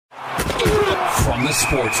From the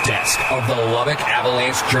sports desk of the Lubbock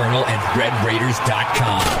Avalanche Journal and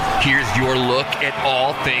RedRaiders.com, here's your look at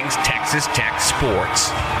all things Texas Tech sports.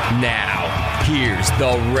 Now, here's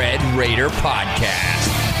the Red Raider Podcast.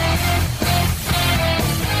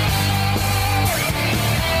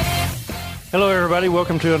 Hello, everybody.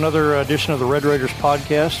 Welcome to another edition of the Red Raiders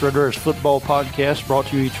Podcast, Red Raiders Football Podcast, brought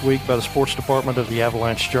to you each week by the Sports Department of the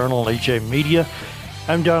Avalanche Journal and AJ Media.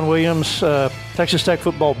 I'm Don Williams, Texas Tech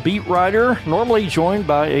football beat writer, normally joined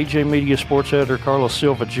by AJ Media sports editor Carlos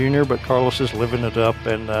Silva Jr., but Carlos is living it up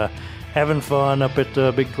and having fun up at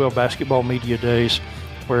Big 12 Basketball Media Days,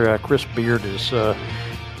 where Chris Beard is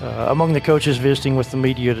among the coaches visiting with the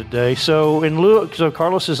media today. So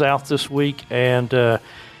Carlos is out this week, and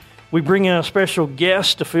we bring in a special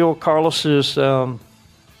guest to fill Carlos's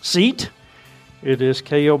seat. It is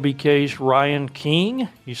KLBK's Ryan King.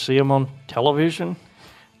 You see him on television.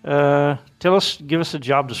 Give us a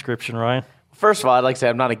job description, Ryan. First of all, I'd like to say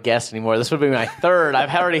I'm not a guest anymore. This would be my third. I've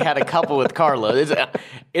already had a couple with Carlos.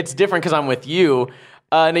 It's different because I'm with you.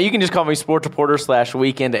 Now you can just call me sports reporter /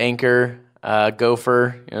 weekend anchor,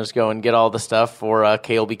 gopher. Just go and get all the stuff for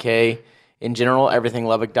KLBK in general,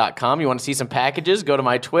 everythinglubbock.com. You want to see some packages, go to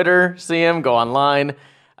my Twitter, see them, go online.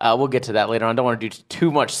 We'll get to that later on. I don't want to do too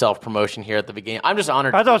much self-promotion here at the beginning. I'm just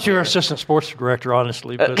honored. I thought you were assistant sports director,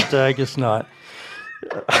 honestly, but I guess not.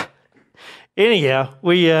 Anyhow,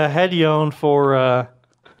 we had you on for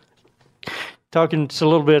talking a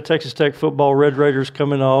little bit of Texas Tech football. Red Raiders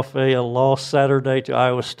coming off a loss Saturday to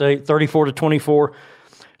Iowa State, 34-24.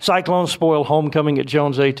 Cyclones spoil homecoming at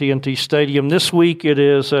Jones AT&T Stadium. This week it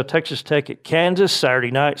is Texas Tech at Kansas, Saturday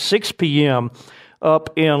night, 6 p.m. up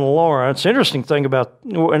in Lawrence. Interesting thing about,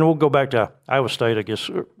 and we'll go back to Iowa State, I guess.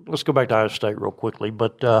 Let's go back to Iowa State real quickly.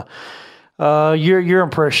 But your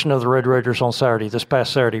impression of the Red Raiders on Saturday, this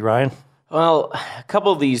past Saturday, Ryan? Well, a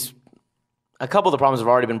couple of the problems have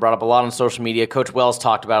already been brought up a lot on social media. Coach Wells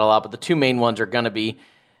talked about it a lot, but the two main ones are going to be,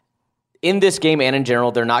 in this game and in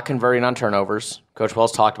general, they're not converting on turnovers. Coach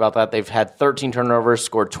Wells talked about that. They've had 13 turnovers,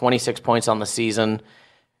 scored 26 points on the season.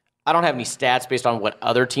 I don't have any stats based on what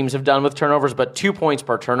other teams have done with turnovers, but 2 points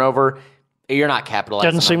per turnover, you're not capitalizing.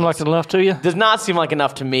 Doesn't seem like enough to you? Does not seem like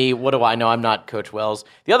enough to me. What do I know? I'm not Coach Wells.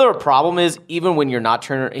 The other problem is, even when you're not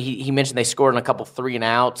turning, he mentioned they scored on a couple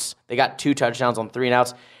 3-and-outs. They got 2 touchdowns on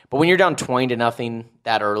 3-and-outs. But when you're down 20-0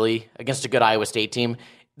 that early against a good Iowa State team,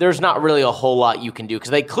 there's not really a whole lot you can do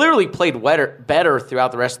because they clearly played better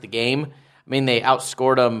throughout the rest of the game. I mean, they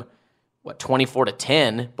outscored them,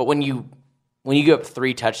 24-10. But when you give up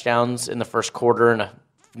 3 touchdowns in the first quarter in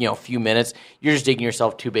a few minutes, you're just digging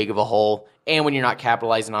yourself too big of a hole. And when you're not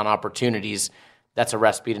capitalizing on opportunities, that's a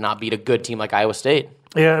recipe to not beat a good team like Iowa State.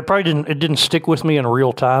 Yeah, it didn't stick with me in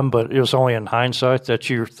real time, but it was only in hindsight that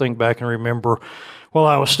you think back and remember. Well,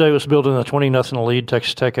 Iowa State was building a 20-0 lead.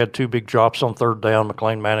 Texas Tech had 2 big drops on third down.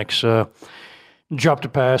 McLean Mannix dropped a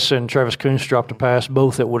pass, and Travis Coons dropped a pass,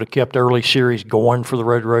 both that would have kept early series going for the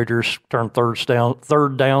Red Raiders, turned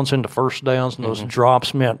third downs into first downs, and those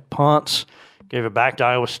drops meant punts. Gave it back to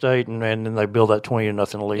Iowa State, and then they build that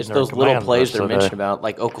 20-0 lead. It's those little plays they're mentioning about,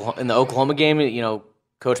 like in the Oklahoma game.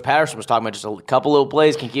 Coach Patterson was talking about just a couple little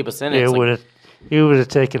plays can keep us in it. It would have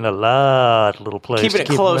taken a lot of little plays. Keeping it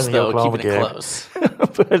close, though. Keeping it close.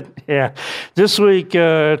 But, yeah, this week,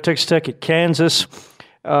 Texas Tech at Kansas.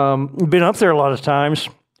 Been up there a lot of times.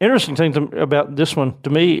 Interesting thing about this one to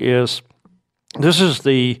me is this is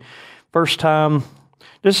the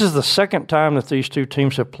second time that these two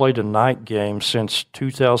teams have played a night game since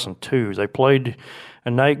 2002. They played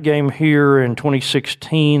a night game here in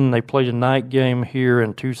 2016. They played a night game here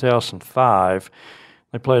in 2005.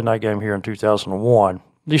 They played a night game here in 2001.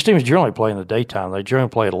 These teams generally play in the daytime. They generally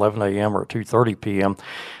play at 11 a.m. or at 2:30 p.m.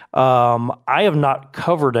 I have not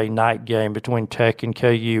covered a night game between Tech and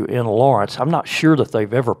KU in Lawrence. I'm not sure that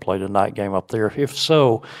they've ever played a night game up there. If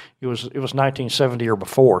so, it was 1970 or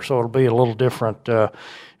before. So it'll be a little different.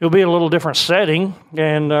 It'll be a little different setting.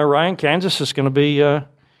 And Ryan, Kansas is going to be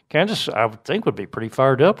Kansas. I would think would be pretty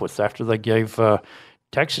fired up with after they gave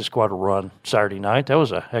Texas quite a run Saturday night. That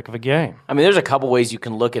was a heck of a game. I mean, there's a couple ways you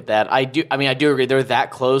can look at that. I do agree they're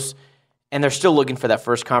that close, and they're still looking for that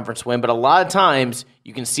first conference win. But a lot of times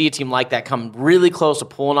you can see a team like that come really close to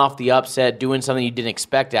pulling off the upset, doing something you didn't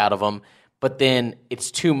expect out of them, but then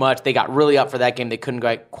it's too much. They got really up for that game. They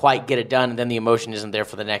couldn't quite get it done, and then the emotion isn't there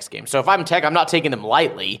for the next game. So if I'm Tech, I'm not taking them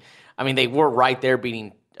lightly. I mean, they were right there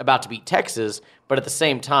about to beat Texas, but at the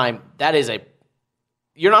same time, that is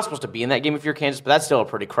you're not supposed to be in that game if you're Kansas, but that's still a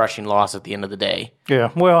pretty crushing loss at the end of the day.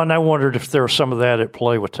 Yeah, well, and I wondered if there was some of that at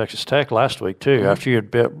play with Texas Tech last week, too, after you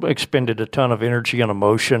had expended a ton of energy and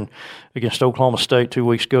emotion against Oklahoma State 2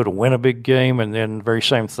 weeks ago to win a big game, and then very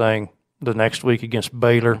same thing the next week against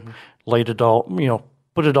Baylor, laid it all,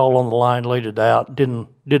 put it all on the line, laid it out, didn't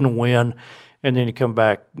win, and then you come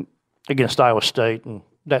back against Iowa State, and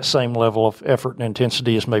that same level of effort and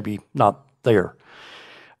intensity is maybe not there.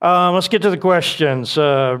 Let's get to the questions.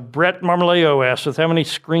 Brett Marmoleo asks, with how many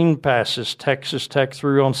screen passes Texas Tech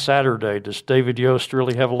threw on Saturday, does David Yost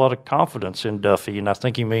really have a lot of confidence in Duffy? And I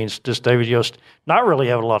think he means, does David Yost not really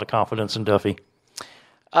have a lot of confidence in Duffy?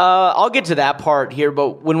 I'll get to that part here,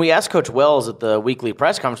 but when we asked Coach Wells at the weekly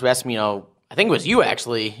press conference, we asked him, I think it was you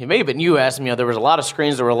actually, it may have been you asked him, there was a lot of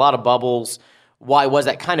screens, there were a lot of bubbles. Why was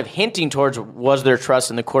that? Kind of hinting towards, was there trust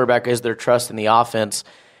in the quarterback, is there trust in the offense?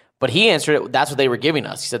 But he answered it, that's what they were giving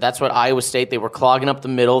us. He said that's what Iowa State, they were clogging up the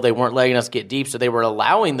middle. They weren't letting us get deep, so they were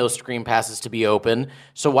allowing those screen passes to be open.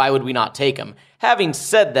 So why would we not take them? Having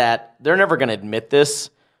said that, they're never going to admit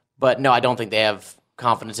this. But no, I don't think they have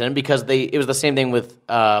confidence in him because it was the same thing with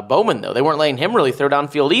Bowman, though. They weren't letting him really throw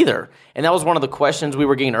downfield either. And that was one of the questions we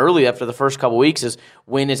were getting early after the first couple weeks is,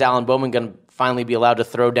 when is Alan Bowman going to finally be allowed to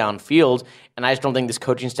throw downfield? And I just don't think this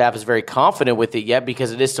coaching staff is very confident with it yet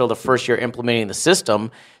because it is still the first year implementing the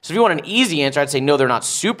system. So if you want an easy answer, I'd say no, they're not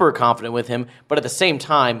super confident with him. But at the same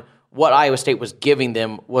time, what Iowa State was giving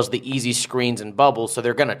them was the easy screens and bubbles, so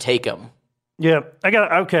they're going to take them. Yeah, I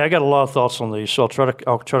got a lot of thoughts on these, so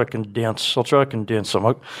I'll try to condense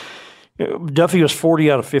them. Duffy was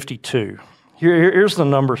 40 out of 52. Here's the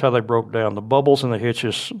numbers, how they broke down. The bubbles and the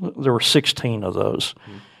hitches, there were 16 of those.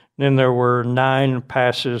 Mm-hmm. Then there were 9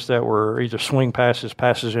 passes that were either swing passes,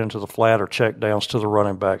 passes into the flat, or check downs to the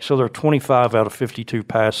running back. So there are 25 out of 52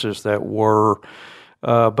 passes that were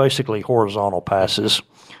basically horizontal passes.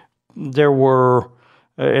 There were,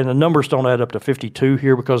 and the numbers don't add up to 52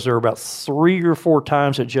 here because there were about 3 or 4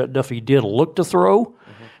 times that Jet Duffy did look to throw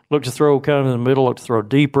kind of in the middle, look to throw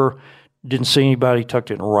deeper. Didn't see anybody,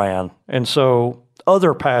 tucked it and ran. And so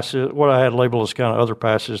other passes, what I had labeled as kind of other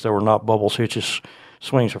passes that were not bubbles, hitches,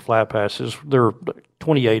 swings, or flat passes, there were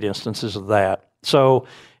 28 instances of that. So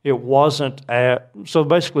it wasn't so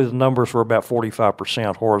basically the numbers were about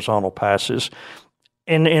 45% horizontal passes.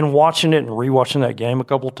 And watching it and rewatching that game a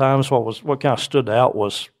couple of times, what kind of stood out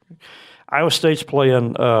was Iowa State's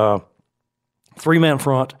playing 3-man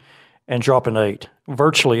front and dropping 8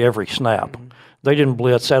 virtually every snap. They didn't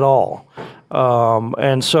blitz at all.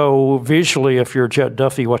 And so visually, if you're Jet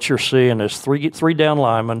Duffy, what you're seeing is three down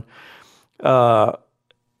linemen,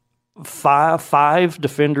 five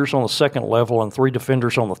defenders on the second level and 3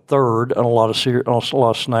 defenders on the third on a lot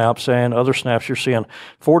of snaps, and other snaps you're seeing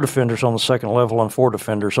 4 defenders on the second level and 4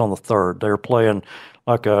 defenders on the third. They're playing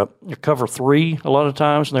like a cover 3 a lot of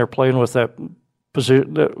times, and they're playing with that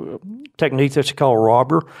technique that you call a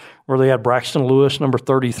robber, where they had Braxton Lewis, number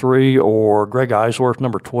 33, or Greg Eisworth,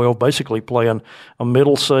 number 12, basically playing a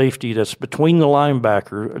middle safety that's between the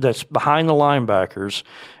linebacker, that's behind the linebackers,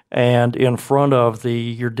 and in front of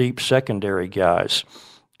your deep secondary guys.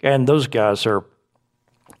 And those guys are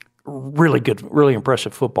really good, really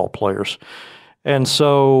impressive football players. And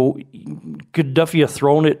so could Duffy have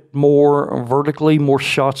thrown it more vertically, more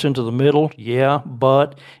shots into the middle? Yeah,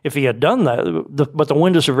 but if he had done that, but the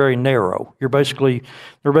windows are very narrow. They're basically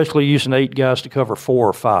using 8 guys to cover 4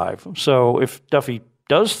 or 5. So if Duffy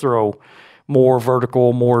does throw more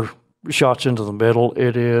vertical, more shots into the middle,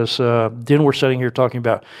 it is then we're sitting here talking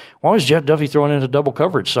about, why is Jet Duffy throwing into double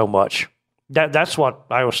coverage so much? That's what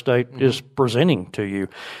Iowa State is presenting to you.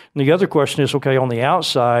 And the other question is, okay, on the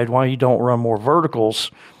outside, why you don't run more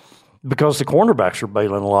verticals? Because the cornerbacks are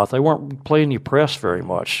bailing a lot. They weren't playing you press very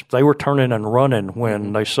much. They were turning and running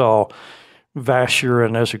when they saw Vasher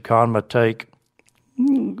and Ezukanma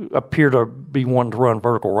appear to be wanting to run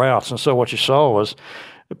vertical routes. And so what you saw was,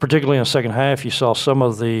 particularly in the second half, you saw some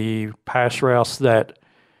of the pass routes that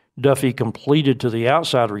Duffy completed to the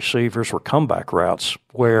outside receivers were comeback routes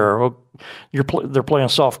where they're playing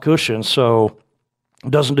soft cushion, so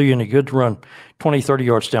it doesn't do you any good to run 20, 30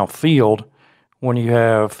 yards downfield when you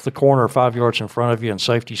have the corner 5 yards in front of you and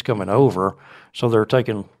safety's coming over. So they're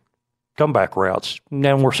taking comeback routes,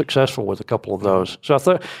 and we're successful with a couple of those. So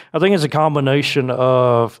I think it's a combination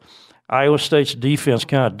of Iowa State's defense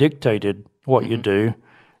kind of dictated what you do.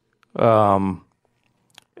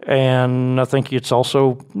 And I think it's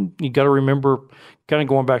also, you got to remember, kind of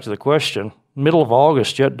going back to the question, middle of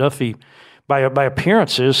August, Jet Duffy, by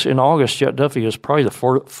appearances in August, Jet Duffy is probably the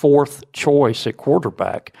 4th choice at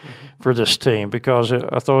quarterback for this team, because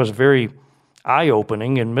I thought it was very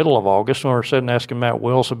eye-opening in middle of August when we were sitting asking Matt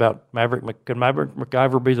Wells about could Maverick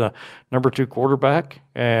McIver be the number 2 quarterback?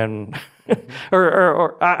 And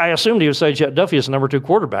or I assumed he would say Jet Duffy is the number 2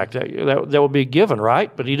 quarterback. That would be a given,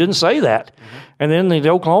 right? But he didn't say that. And then the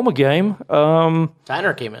Oklahoma game,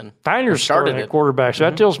 Tyner came in. Tyner started at quarterback. So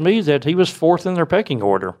that tells me that he was 4th in their pecking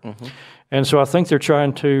order. And so I think they're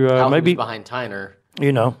trying to maybe behind Tyner.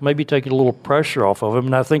 Maybe take a little pressure off of him.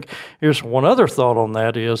 And I think here's one other thought on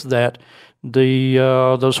that is that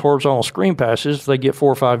those horizontal screen passes, if they get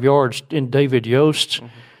 4 or 5 yards in David Yost's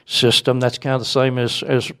system, that's kind of the same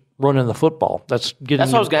as running the football. That's what I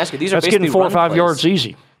was going to ask you. These are basically getting 4 or 5 yards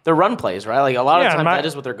easy. They're run plays, right? Like a lot of times that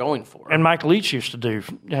is what they're going for. And Mike Leach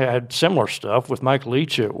had similar stuff. With Mike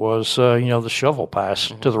Leach, it was, the shovel pass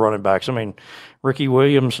to the running backs. I mean, Ricky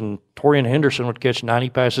Williams and Torian Henderson would catch 90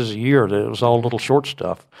 passes a year. It was all little short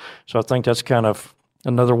stuff. So I think that's kind of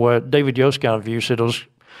another way. David Yost kind of views it as,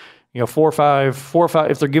 4 or 5.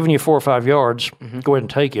 If they're giving you 4 or 5 yards, go ahead and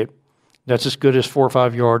take it. That's as good as 4 or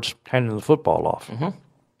 5 yards handing the football off.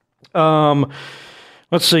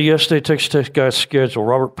 Let's see, yesterday Texas Tech guy's schedule.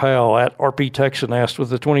 Robert Powell at RP Texan asked, with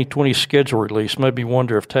the 2020 schedule release, made me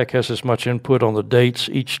wonder if Tech has as much input on the dates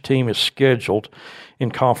each team is scheduled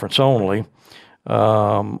in conference only.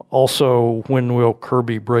 Also, when will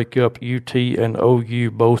Kirby break up UT and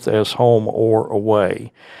OU both as home or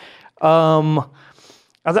away?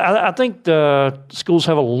 I think the schools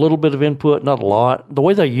have a little bit of input, not a lot. The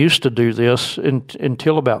way they used to do this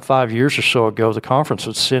until about 5 years or so ago, the conference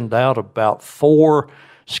would send out about 4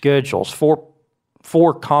 schedules,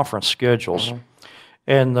 four conference schedules.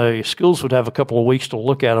 And the schools would have a couple of weeks to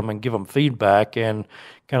look at them and give them feedback and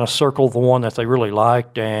kind of circle the one that they really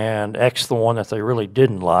liked and X the one that they really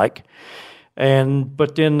didn't like.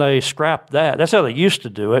 But then they scrapped that. That's how they used to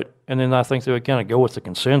do it. And then I think they would kind of go with the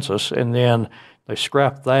consensus. And then they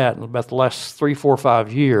scrapped that. And about the last 3, 4,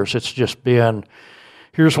 5 years, it's just been,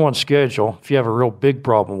 here's one schedule. If you have a real big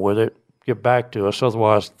problem with it, get back to us.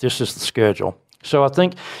 Otherwise, this is the schedule. So I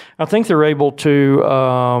think they're able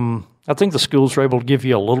to. I think the schools are able to give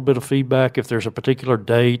you a little bit of feedback if there's a particular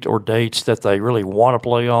date or dates that they really want to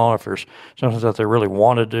play on. If there's something that they really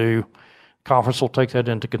want to do, conference will take that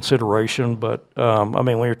into consideration. But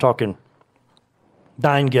when you're talking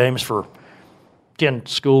 9 games for 10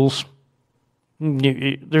 schools,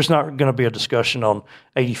 there's not going to be a discussion on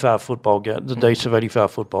 85 football the dates of 85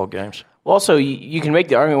 football games. Well, also, you can make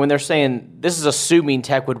the argument when they're saying this is assuming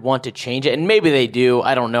Tech would want to change it, and maybe they do.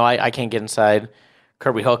 I don't know. I can't get inside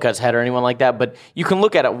Kirby Hillcutt's head or anyone like that, but you can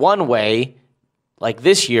look at it one way, like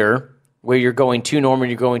this year, where you're going to Norman,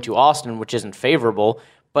 you're going to Austin, which isn't favorable.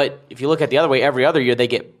 But if you look at the other way, every other year they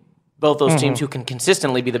get both those teams who can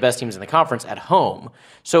consistently be the best teams in the conference at home.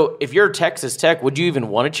 So if you're Texas Tech, would you even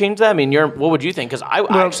want to change that? I mean, what would you think? Because I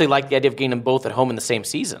actually like the idea of getting them both at home in the same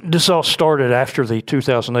season. This all started after the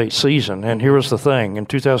 2008 season, and here was the thing. In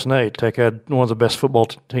 2008, Tech had one of the best football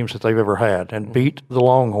teams that they've ever had and beat the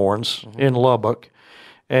Longhorns in Lubbock.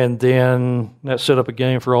 And then that set up a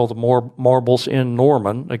game for all the marbles in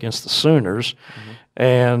Norman against the Sooners.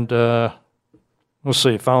 And let's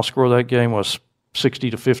see, final score of that game was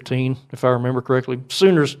 60-15, if I remember correctly.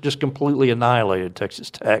 Sooners just completely annihilated Texas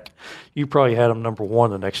Tech. You probably had them number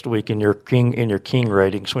 1 the next week in your king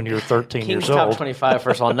ratings when you were 13 years old. King's top 25,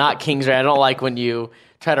 first of all, not King's. I don't like when you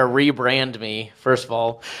try to rebrand me, first of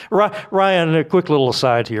all. Ryan, a quick little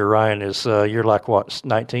aside here. Ryan is, you're like, what,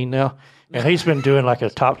 19 now? And he's been doing like a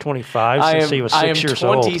top 25 since he was 6 years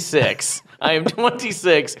old. I am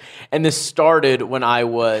 26, and this started when I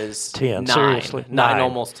was 10. 9. Seriously, 9,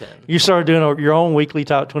 almost 10. You started doing your own weekly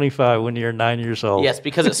top 25 when you were 9 years old. Yes,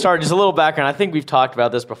 because it started. Just a little background. I think we've talked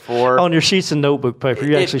about this before. On your sheets of notebook paper,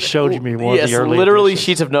 you actually showed me one of the early. Yes, literally editions.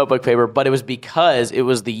 sheets of notebook paper. But it was because it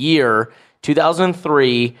was the year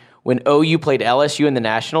 2003 when OU played LSU in the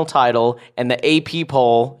national title, and the AP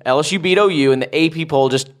poll, LSU beat OU, and the AP poll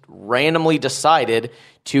just randomly decided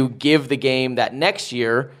to give the game that next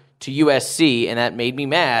year to USC, and that made me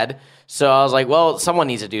mad. So I was like, well, someone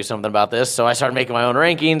needs to do something about this. So I started making my own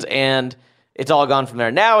rankings, and it's all gone from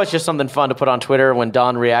there. Now it's just something fun to put on Twitter when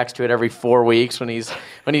Don reacts to it every 4 weeks when he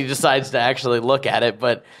decides to actually look at it.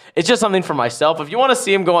 But it's just something for myself. If you want to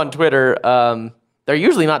see him go on Twitter, they're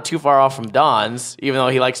usually not too far off from Don's, even though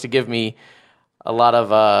he likes to give me a lot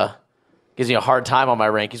of gives me a hard time on my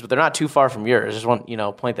rankings, but they're not too far from yours. Just want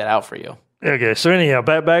point that out for you. Okay, so anyhow,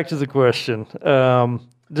 back to the question.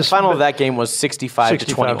 The final of that game was 65 to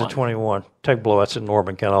 21. Tech blowouts in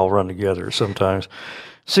Norman kind of all run together sometimes.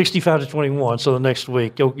 65 to 21. So the next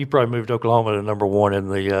week, you probably moved Oklahoma to number 1 in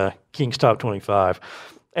the King's top 25.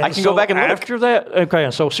 And I can go back and look. After that, okay,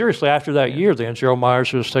 and so seriously, after that year, then Gerald Myers,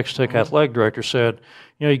 who was Texas Tech athletic director, said,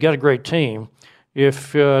 you got a great team.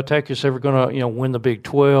 If Tech is ever going to, win the Big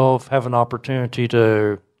 12, have an opportunity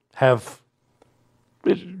to have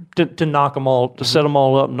to knock them all, to set them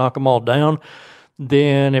all up, and knock them all down,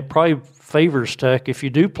 then it probably favors Tech if you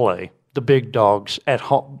do play the big dogs at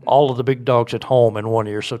home, all of the big dogs at home in 1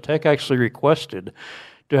 year. So Tech actually requested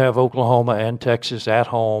to have Oklahoma and Texas at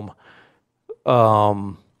home.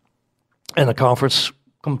 And the conference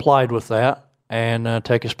complied with that, and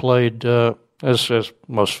Tech has played, as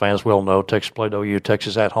most fans will know, Texas played OU,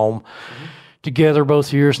 Texas at home together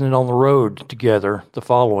both years, and then on the road together the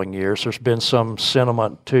following years. There's been some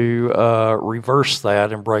sentiment to reverse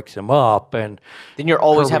that and break them up. And then you're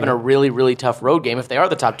always having a really, really tough road game. If they are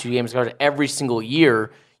the top 2 games, every single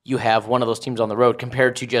year you have one of those teams on the road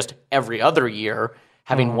compared to just every other year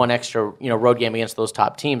having one extra, road game against those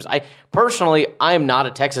top teams. I am not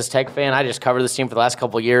a Texas Tech fan. I just covered this team for the last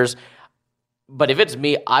couple of years. But if it's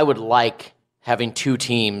me, I would like having two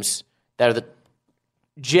teams that are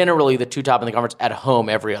generally the two top in the conference at home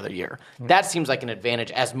every other year. That seems like an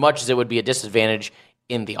advantage as much as it would be a disadvantage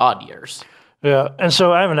in the odd years. Yeah, and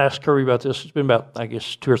so I haven't asked Kirby about this. It's been about,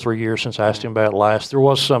 2 or 3 years since I asked him about it last. There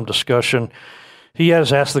was some discussion. He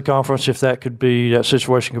has asked the conference if that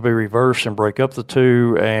situation could be reversed and break up the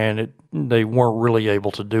two, and they weren't really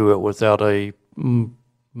able to do it without a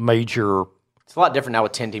major. It's a lot different now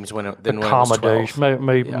with 10 teams than when it was 12.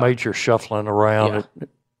 Major shuffling around.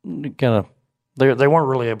 Yeah. They weren't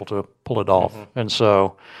really able to pull it off, and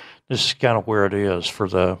so this is kind of where it is for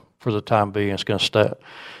the time being. It's going to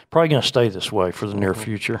probably going to stay this way for the near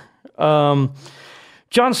future. John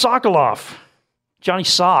Sokoloff, Johnny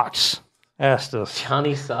Sox, asked us.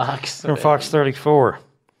 Johnny Sox. From Fox 34.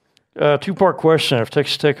 Two-part question. If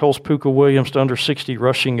Texas Tech holds Puka Williams to under 60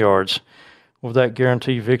 rushing yards, will that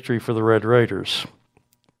guarantee victory for the Red Raiders?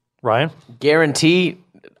 Ryan? Guarantee.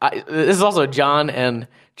 This is also John, and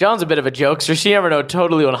John's a bit of a jokester. She never know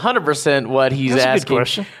totally 100% what he's asking. That's a good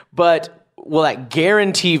question. But will that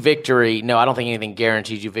guarantee victory? No, I don't think anything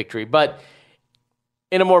guarantees you victory. But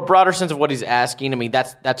in a more broader sense of what he's asking, I mean,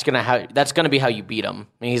 that's gonna be how you beat him.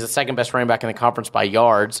 I mean, he's the second best running back in the conference by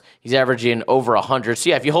yards. He's averaging over 100. So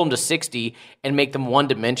yeah, if you hold him to 60 and make them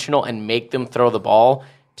one-dimensional and make them throw the ball,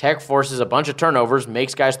 Tech forces a bunch of turnovers,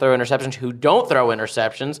 makes guys throw interceptions who don't throw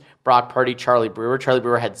interceptions. Brock Purdy, Charlie Brewer. Charlie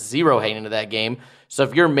Brewer had 0 heading into that game. So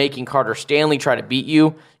if you're making Carter Stanley try to beat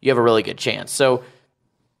you, you have a really good chance. So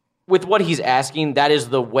with what he's asking, that is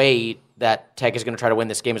the way that Tech is going to try to win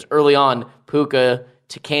this game. Is early on, Puka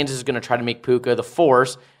to Kansas is going to try to make Puka the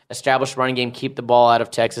force, establish running game, keep the ball out of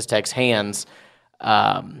Texas Tech's hands.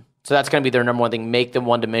 So that's going to be their number one thing. Make them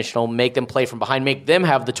one-dimensional, make them play from behind, make them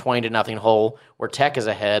have the 20-0 hole where Tech is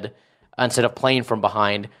ahead instead of playing from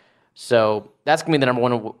behind. So that's going to be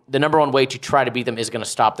the number one way to try to beat them is going to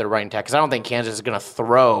stop their running attack, because I don't think Kansas is going to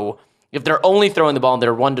throw. If they're only throwing the ball and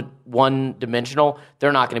they're one-dimensional,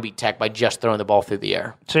 they're not going to beat Tech by just throwing the ball through the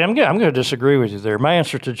air. See, I'm going to disagree with you there. My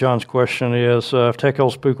answer to John's question is if Tech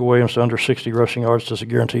holds Puka Williams to under 60 rushing yards, does it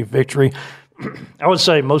guarantee victory? I would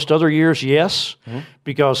say most other years, yes,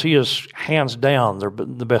 because he is hands down the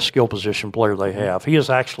best skill position player they have. He is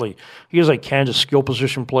a Kansas skill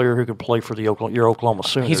position player who could play for your Oklahoma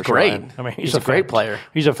Sooners. He's great. Right? I mean, he's a great player.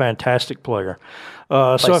 He's a fantastic player.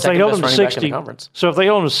 So if they held him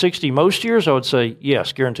to 60, most years, I would say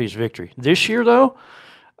yes, guarantees victory. This year, though,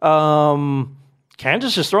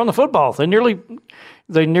 Kansas is throwing the football. They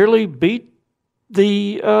nearly beat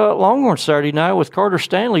the Longhorns Saturday night with Carter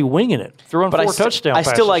Stanley winging it, throwing 4 touchdown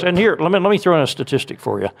passes. And here, let me throw in a statistic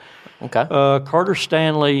for you. Okay. Carter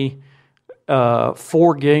Stanley,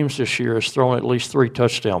 4 games this year, has thrown at least 3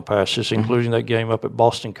 touchdown passes, including that game up at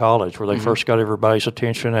Boston College where they first got everybody's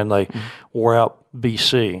attention and they wore out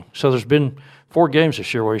BC. So there's been 4 games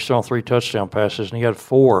this year where he's thrown 3 touchdown passes, and he had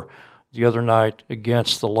 4 the other night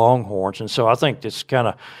against the Longhorns. And so I think it's kind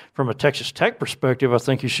of, from a Texas Tech perspective, I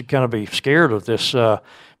think you should kind of be scared of this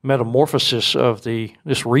metamorphosis of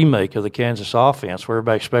this remake of the Kansas offense, where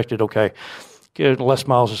everybody expected, okay, Les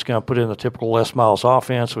Miles is going to put in the typical Les Miles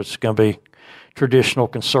offense, which is going to be traditional,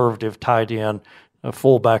 conservative, tight end,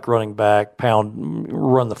 fullback, running back,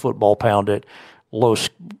 run the football, pound it,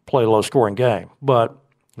 play a low-scoring game. But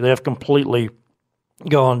they have completely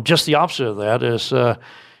gone just the opposite of that. Is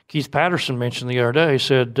Keith Patterson mentioned the other day,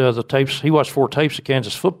 said he watched 4 tapes of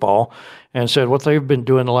Kansas football and said what they've been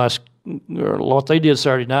doing what they did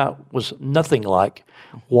Saturday night was nothing like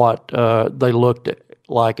what they looked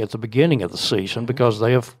like at the beginning of the season, because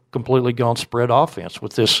they have completely gone spread offense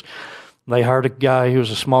with this They hired a guy who was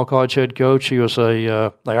a small college head coach. He was they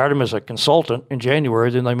hired him as a consultant in January.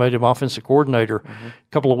 Then they made him offensive coordinator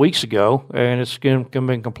a couple of weeks ago, and it's been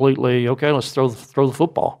completely okay. Let's throw the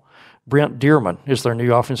football. Brent Dearman is their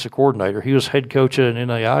new offensive coordinator. He was head coach at an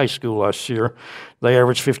NAIA school last year. They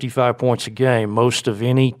averaged 55 points a game, most of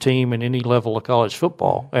any team in any level of college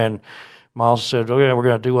football. And Miles said, okay, we're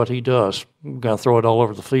going to do what he does. We're going to throw it all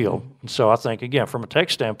over the field. And so I think, again, from a tech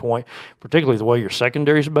standpoint, particularly the way your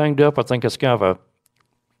secondary is banged up, I think that's kind of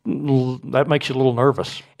that makes you a little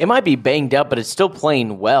nervous. It might be banged up, but it's still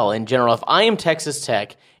playing well in general. If I am Texas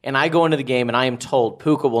Tech and I go into the game and I am told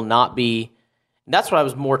Puka will not be, that's what I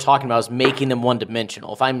was more talking about, is making them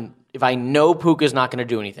one-dimensional. If I know Puka's not going to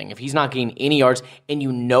do anything, if he's not getting any yards, and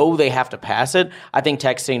you know they have to pass it, I think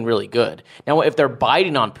Tech's staying really good. Now, if they're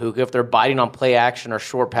biting on Puka, if they're biting on play action or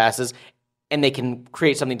short passes, and they can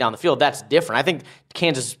create something down the field, that's different. I think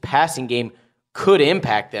Kansas' passing game could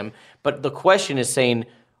impact them, but the question is saying,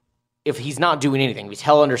 if he's not doing anything, if he's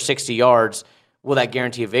held under 60 yards, will that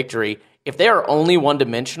guarantee a victory? If they are only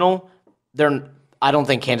one-dimensional, I don't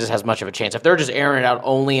think Kansas has much of a chance. If they're just airing it out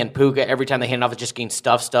only and Puka, every time they hand it off, it's just getting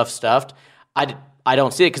stuffed, I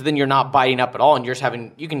don't see it, because then you're not biting up at all, and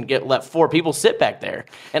you can let 4 people sit back there.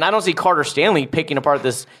 And I don't see Carter Stanley picking apart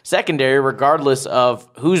this secondary regardless of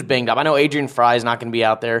who's banged up. I know Adrian Fry is not going to be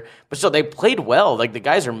out there, but still, they played well. Like, the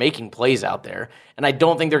guys are making plays out there, and I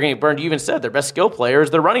don't think they're going to get burned. You even said their best skill player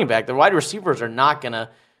is their running back. Their wide receivers are not going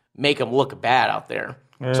to make them look bad out there.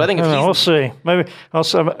 Yeah, so I think we'll see. Maybe I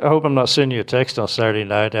hope I'm not sending you a text on Saturday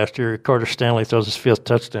night after Carter Stanley throws his 5th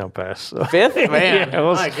touchdown pass. So. 5th? Man, yeah,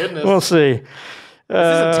 my goodness. We'll see. This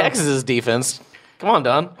isn't Texas's defense. Come on,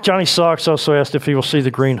 Don. Johnny Sox also asked if he will see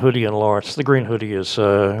the green hoodie in Lawrence. The green hoodie is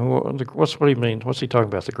what do you mean? What's he talking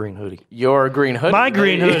about? The green hoodie? Your green hoodie. My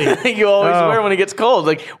green hoodie. You always wear when it gets cold.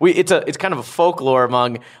 Like it's kind of a folklore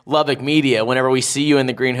among Lubbock media. Whenever we see you in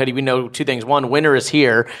the green hoodie, we know 2 things: 1, winter is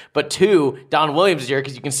here, but 2, Don Williams is here,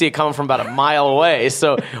 because you can see it coming from about a mile away.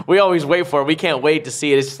 So we always wait for it. We can't wait to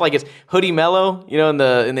see it. It's just like it's hoodie mellow. You know, in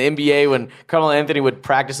the NBA when Carmelo Anthony would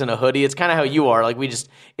practice in a hoodie, it's kind of how you are. Like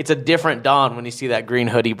it's a different Don when you see that green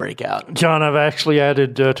hoodie break out. John, I've actually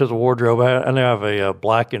added to the wardrobe. I now have a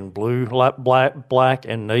black and blue, black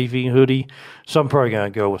and navy hoodie, so I'm probably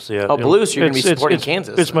going to go with that. Oh, blue, so you're going to be supporting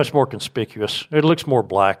Kansas. It's much more conspicuous. It looks more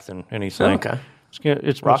black than anything. Okay.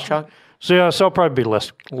 It's Rock chalk? So I'll probably be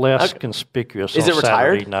less conspicuous Is on it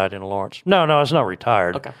retired? Saturday night in Lawrence. No, it's not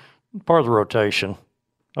retired. Okay. Part of the rotation.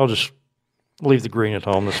 I'll just leave the green at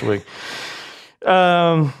home this week.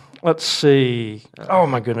 Let's see. Oh,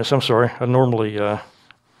 my goodness. I'm sorry. I normally I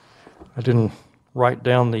didn't write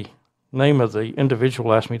down the name of the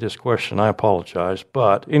individual who asked me this question. I apologize.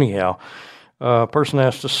 But anyhow, person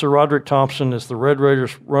asked us, Sir Roderick Thompson is the Red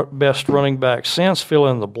Raiders' best running back since, fill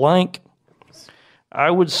in the blank.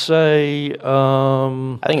 I would say...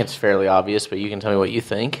 I think it's fairly obvious, but you can tell me what you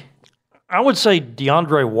think. I would say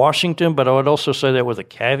DeAndre Washington, but I would also say that with a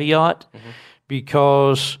caveat,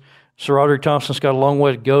 because Sir Roderick Thompson's got a long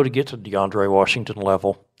way to go to get to DeAndre Washington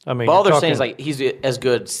level. I mean, all they're saying is like he's as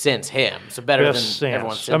good since him, so better than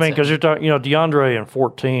everyone since. I mean, because you're talking, DeAndre in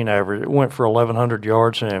 14 average went for 1,100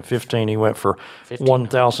 yards, and in 15 he went for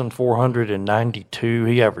 1,492.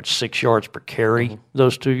 He averaged 6 yards per carry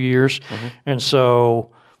those 2 years, and so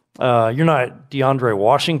you're not DeAndre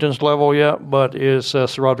Washington's level yet, but is Sir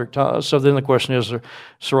Roderick. So then the question is,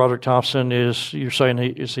 Sir Roderick Thompson you're saying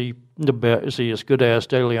is he the best? Is he as good as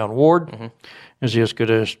DeLeon Ward? Is he as good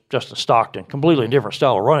as Justin Stockton? Completely different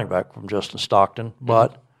style of running back from Justin Stockton,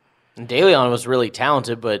 but and DeLeon was really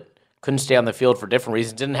talented, but couldn't stay on the field for different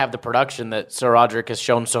reasons. Didn't have the production that Sir Roderick has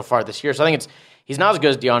shown so far this year. So I think he's not as good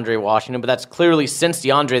as DeAndre Washington, but that's clearly since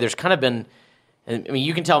DeAndre. There's kind of been, I mean,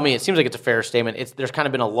 you can tell me. It seems like it's a fair statement. There's kind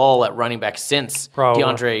of been a lull at running back since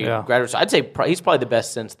DeAndre graduated. So I'd say he's probably the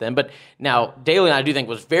best since then. But now DeLeon, I do think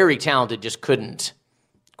was very talented, just couldn't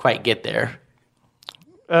quite get there.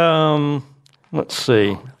 Let's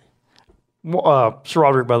see. Sir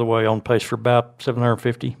Roderick, by the way, on pace for about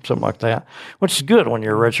 750, something like that, which is good when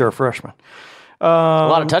you're a redshirt freshman. A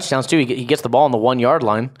lot of touchdowns, too. He gets the ball on the 1-yard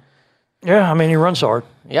line. Yeah, I mean, he runs hard.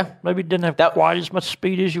 Yeah. Maybe didn't have quite as much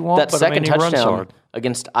speed as you want, that but second he runs touchdown hard.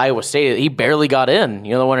 Against Iowa State, he barely got in.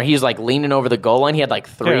 You know, the one where he's like leaning over the goal line. He had like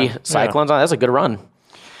 3 cyclones on. That's a good run.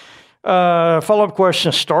 Follow-up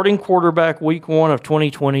question. Starting quarterback week 1 of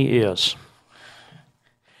 2020 is?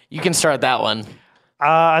 You can start that one.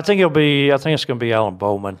 I think it's going to be Alan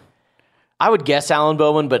Bowman. I would guess Alan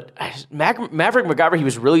Bowman, but Maverick McGivern, he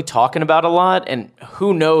was really talking about a lot, and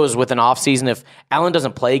who knows with an offseason if Alan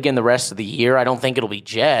doesn't play again the rest of the year. I don't think it'll be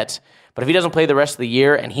Jet, but if he doesn't play the rest of the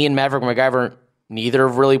year and he and Maverick McGivern Neither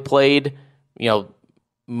have really played,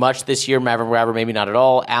 much this year. Maverick Raver maybe not at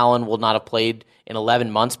all. Allen will not have played in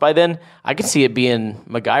 11 months by then. I could see it being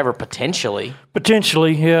MacGyver potentially.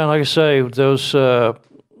 Potentially, yeah. Like I say, those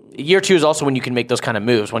year 2 is also when you can make those kind of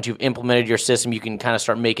moves. Once you've implemented your system, you can kind of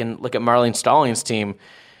start look at Marlene Stallings' team.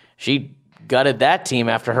 She gutted that team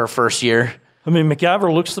after her first year. I mean,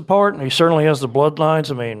 MacGyver looks the part, and he certainly has the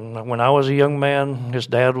bloodlines. I mean, when I was a young man, his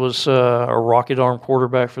dad was a rocket arm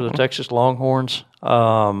quarterback for the Texas Longhorns.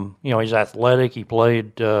 He's athletic. He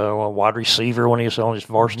played wide receiver when he was on his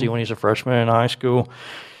varsity when he was a freshman in high school.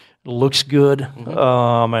 Looks good. And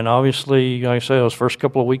obviously, like I say, those first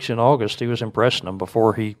couple of weeks in August, he was impressing them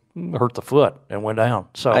before he hurt the foot and went down.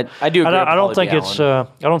 So I do agree. I don't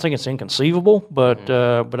think it's inconceivable, but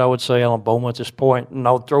I would say Alan Bowman at this point, and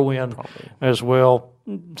I'll throw in as well.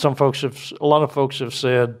 A lot of folks have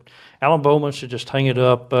said Alan Bowman should just hang it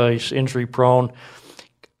up. He's injury prone.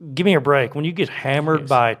 Give me a break. When you get hammered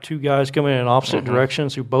by two guys coming in opposite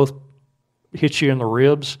directions who both hit you in the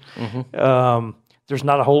ribs, there's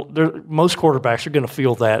not most quarterbacks are going to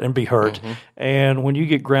feel that and be hurt. And when you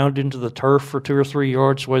get grounded into the turf for 2 or 3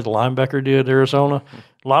 yards, the way the linebacker did Arizona,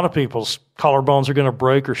 a lot of people's collarbones are going to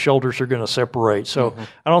break or shoulders are going to separate. So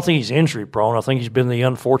I don't think he's injury prone. I think he's been the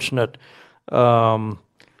unfortunate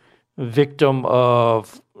victim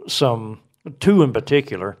of two in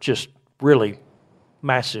particular, just really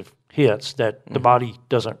massive hits that the body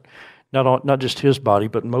doesn't, not just his body,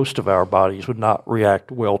 but most of our bodies would not react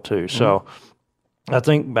well to. So I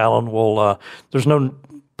think Allen will. There's no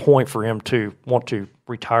point for him to want to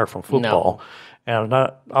retire from football, and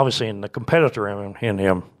obviously, in the competitor in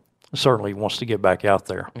him certainly wants to get back out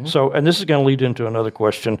there. So, and this is going to lead into another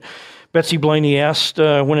question. Betsy Blaney asked,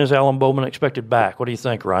 "When is Alan Bowman expected back?" What do you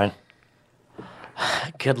think, Ryan?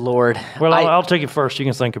 Good Lord. Well, I'll take it first. You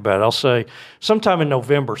can think about it. I'll say sometime in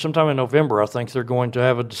November. I think they're going to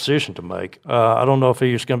have a decision to make. I don't know if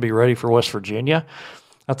he's going to be ready for West Virginia.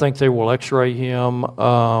 I think they will x-ray him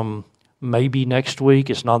maybe next week.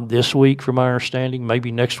 It's not this week from my understanding.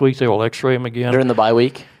 Maybe next week they will x-ray him again. During the bye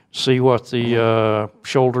week? See what the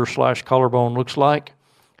shoulder/collarbone looks like.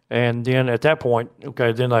 And then at that point,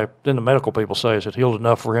 okay, then the medical people say, is it healed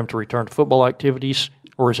enough for him to return to football activities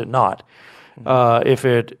or is it not? If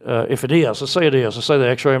it is, let's say it is. Let's say they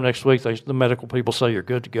x-ray him next week. The medical people say you're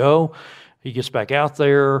good to go. He gets back out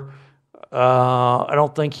there. I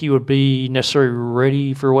don't think he would be necessarily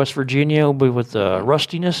ready for West Virginia with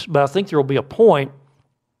rustiness, but I think there will be a point,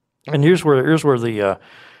 and here's where the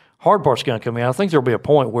hard part's going to come in. I think there will be a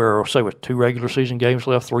point where, say, with 2 regular season games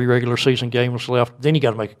left, 3 regular season games left, then you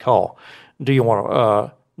got to make a call. Do you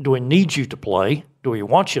want do we need you to play? Do we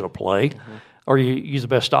want you to play? Are you the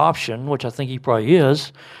best option, which I think he probably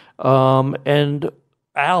is? And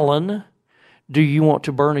Allen, do you want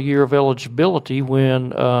to burn a year of eligibility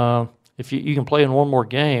when if you can play in 1 more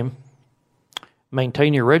game,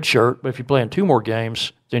 maintain your red shirt, but if you play in 2 more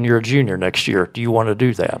games, then you're a junior next year. Do you want to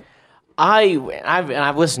do that?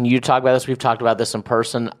 I've listened to you talk about this. We've talked about this in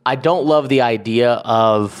person. I don't love the idea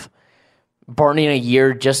of burning a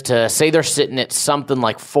year just to say they're sitting at something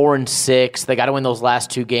like 4-6. They got to win those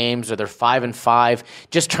last 2 games, or they're 5-5.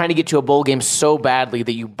 Just trying to get to a bowl game so badly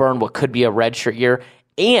that you burn what could be a redshirt year.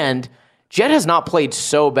 And Jett has not played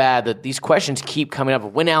so bad that these questions keep coming up.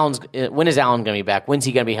 When is Allen going to be back? When's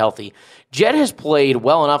he going to be healthy? Jett has played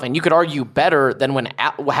well enough, and you could argue better than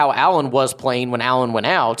how Allen was playing when Allen went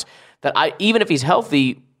out, that even if he's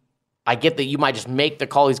healthy, I get that you might just make the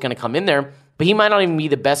call he's going to come in there, but he might not even be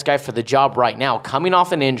the best guy for the job right now. Coming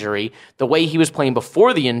off an injury, the way he was playing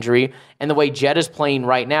before the injury, and the way Jett is playing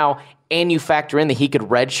right now, and you factor in that he could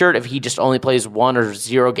redshirt if he just only plays 1 or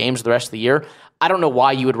 0 games the rest of the year, I don't know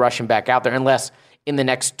why you would rush him back out there unless in the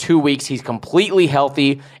next 2 weeks he's completely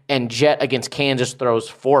healthy and Jett against Kansas throws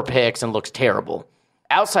 4 picks and looks terrible.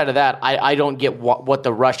 Outside of that, I don't get what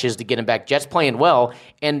the rush is to get him back. Jett's playing well,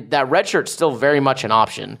 and that red shirt's still very much an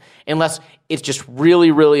option, unless it's just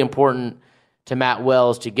really, really important to Matt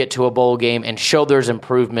Wells to get to a bowl game and show there's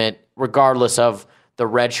improvement regardless of the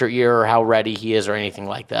red shirt year or how ready he is or anything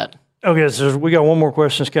like that. Okay, so we got one more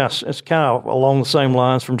question. It's kind of along the same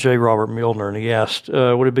lines from J. Robert Milner, and he asked,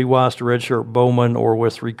 would it be wise to redshirt Bowman, or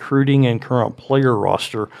with recruiting and current player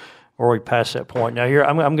roster, or are we past that point? Now here,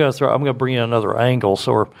 I'm going to bring in another angle.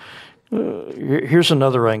 So here's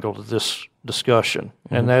another angle to this discussion,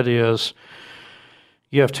 and that is,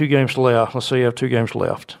 you have 2 games left. Let's say you have 2 games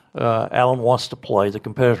left. Allen wants to play the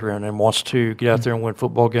competitor and wants to get out there and win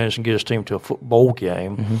football games and get his team to a bowl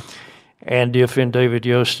game. And if in David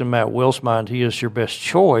Yost and Matt Wells' mind he is your best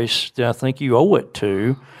choice, then I think you owe it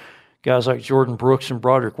to guys like Jordan Brooks and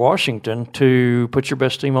Broderick Washington to put your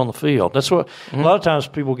best team on the field. That's what a lot of times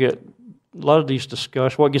people get. A lot of these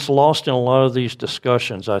discussions. What gets lost in a lot of these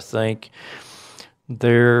discussions, I think,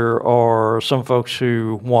 there are some folks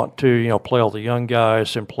who want to, play all the young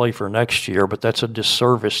guys and play for next year, but that's a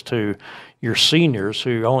disservice to your seniors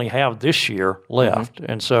who only have this year left.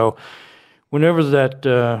 And so, whenever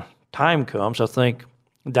that time comes, I think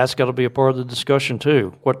that's got to be a part of the discussion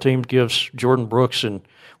too. What team gives Jordan Brooks and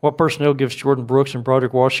what personnel gives Jordan Brooks and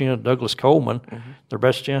Broderick Washington and Douglas Coleman their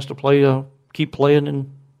best chance to keep playing in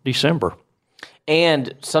December?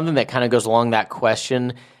 And something that kind of goes along that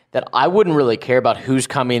question that I wouldn't really care about who's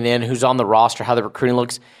coming in, who's on the roster, how the recruiting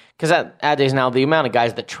looks. Because nowadays now, the amount of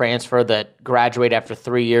guys that transfer, that graduate after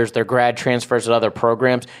 3 years, their grad transfers at other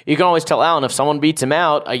programs, you can always tell Allen if someone beats him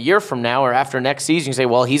out a year from now or after next season, you say,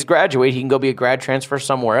 well, he's graduated, he can go be a grad transfer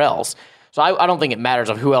somewhere else. So I don't think it matters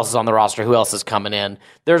of who else is on the roster, who else is coming in.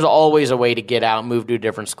 There's always a way to get out, move to a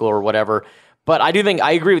different school or whatever. But I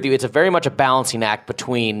agree with you, it's very much a balancing act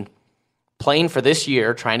between playing for this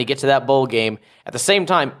year, trying to get to that bowl game. At the same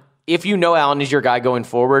time, if you know Allen is your guy going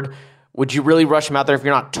forward, would you really rush him out there if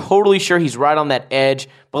you're not totally sure he's right on that edge?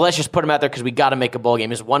 But let's just put him out there because we got to make a bowl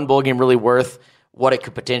game. Is one bowl game really worth what it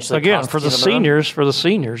could potentially cost? Again, for the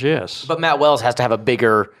seniors, yes. But Matt Wells has to have a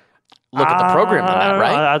bigger look at the program than that,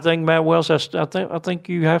 right? I think Matt Wells has. I think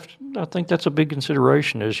you have. I think that's a big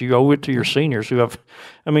consideration. Is you owe it to your seniors who have.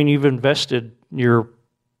 I mean, you've invested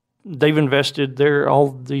They've invested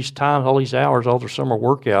all these times, all these hours, all their summer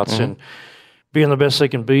workouts, and being the best they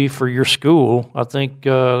can be for your school. I think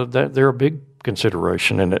that they're a big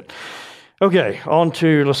consideration in it. Okay, on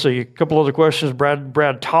to, let's see, a couple other questions. Brad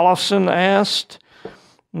Tollefson asked,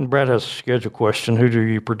 and Brad has a schedule question. Who do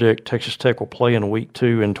you predict Texas Tech will play in Week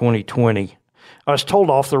 2 in 2020? I was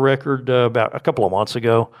told off the record about a couple of months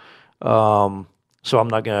ago, so I'm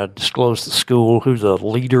not going to disclose the school, who the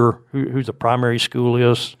leader, who the primary school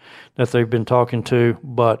is that they've been talking to,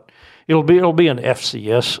 but it'll be an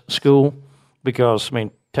FCS school because,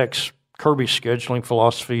 Tech's Kirby's scheduling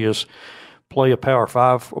philosophy is play a Power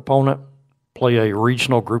 5 opponent, play a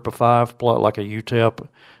regional group of 5, play like a UTEP,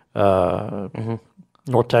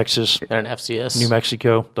 North Texas, and an FCS, New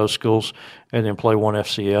Mexico, those schools, and then play one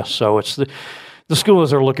FCS. So it's the school that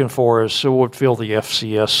they're looking for would fill the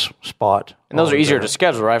FCS spot. And those are easier to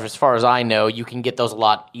schedule, right? As far as I know, you can get those a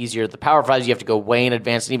lot easier. The Power 5s, you have to go way in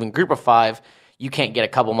advance, and even Group of 5, you can't get a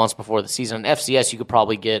couple months before the season. And FCS, you could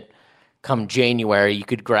probably get come January. You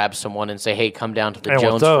could grab someone and say, hey, come down to the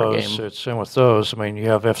Jones for a game. And with those, you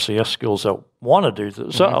have FCS schools that want to do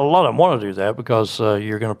that. So a lot of them want to do that because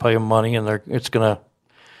you're going to pay them money, and it's going to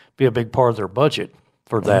be a big part of their budget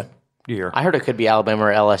for that year. I heard it could be Alabama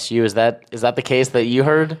or LSU. Is that the case that you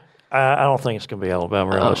heard? I don't think it's going to be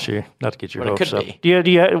Alabama or LSU. Not to get your hopes up.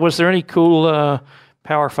 Be. Was there any cool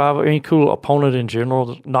Power 5, any cool opponent in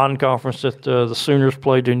general, non-conference that the Sooners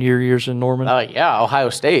played in your years in Norman? Yeah, Ohio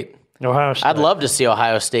State. I'd love to see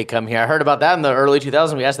Ohio State come here. I heard about that in the early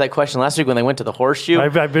 2000s. We asked that question last week when they went to the Horseshoe.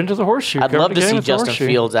 I've been to the Horseshoe. I'd love to see Justin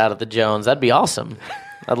Fields out at the Jones. That'd be awesome.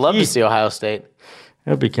 I'd love to see Ohio State.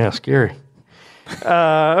 That'd be kind of scary.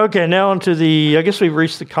 Okay, now on to I guess we've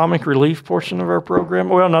reached the comic relief portion of our program.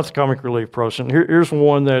 Well, not the comic relief portion. Here's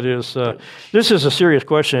one that is, this is a serious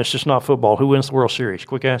question. It's just not football. Who wins the World Series?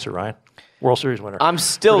 Quick answer, Ryan. World Series winner.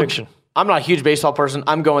 Prediction. I'm not a huge baseball person.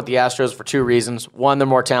 I'm going with the Astros for 2 reasons. 1, they're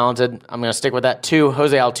more talented. I'm going to stick with that. 2,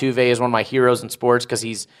 Jose Altuve is one of my heroes in sports because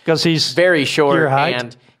he's very short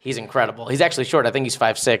and he's incredible. He's actually short. I think he's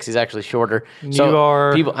 5'6". He's actually shorter. I'm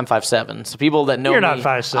 5'7". So people that know You're not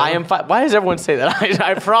 5'7". I am 5. Why does everyone say that?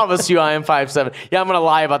 I promise you I am 5'7". Yeah, I'm going to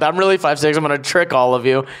lie about that. I'm really 5'6". I'm going to trick all of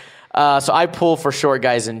you. So I pull for short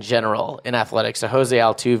guys in general in athletics. So Jose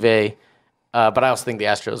Altuve, but I also think the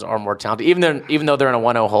Astros are more talented, even though they're in a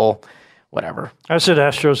 1-0 hole. Whatever. I said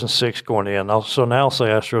Astros in 6 going in. So now I'll say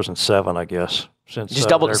Astros in 7, I guess. Since just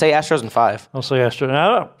double say Astros in 5. I'll say Astros.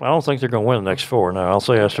 I don't think they're going to win the next 4. No, I'll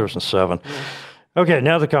say Astros in 7. Okay,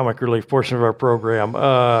 now the comic relief portion of our program.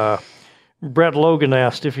 Brad Logan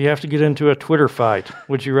asked, if you have to get into a Twitter fight,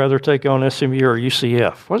 would you rather take on SMU or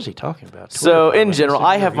UCF? What is he talking about? So in general,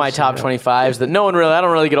 I have my top 25s that I don't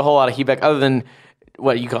really get a whole lot of feedback other than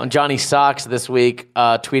what you call Johnny Socks this week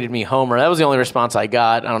tweeted me Homer. That was the only response I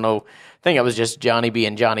got. I don't know. I think it was just Johnny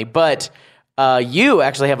being Johnny. But you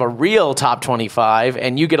actually have a real top 25,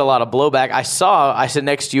 and you get a lot of blowback. I sit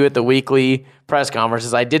next to you at the weekly press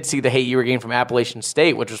conferences. I did see the hate you were getting from Appalachian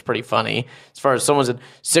State, which was pretty funny. As far as someone said,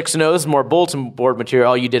 6-0 is more bulletin board material.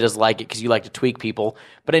 All you did is like it because you like to tweak people.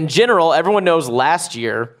 But in general, everyone knows last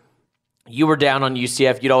year You were down on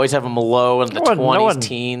UCF. You'd always have them low in the 20s,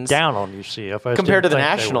 teens. Down on UCF. Compared to the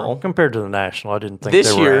National. Compared to the National, I didn't think this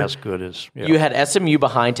they were year, as good as. Yeah. You had SMU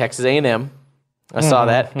behind Texas A&M. I saw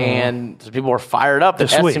that, and people were fired up that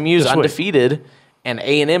SMU's undefeated, and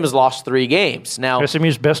A&M has lost 3 games. Now,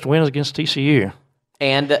 SMU's best win is against TCU.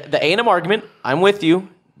 And the A&M argument, I'm with you.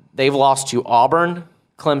 They've lost to Auburn,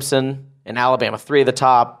 Clemson, and Alabama, 3 of the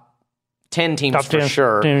top 10 teams top 10 for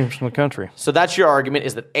sure. Teams in the country. So that's your argument,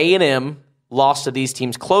 is that A&M lost to these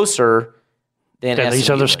teams closer than SMU. These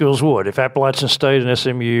other schools would. If Appalachian State and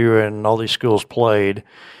SMU and all these schools played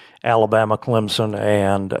Alabama, Clemson,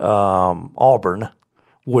 and Auburn,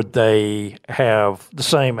 would they have the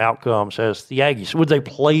same outcomes as the Aggies? Would they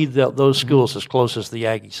play those schools as close as the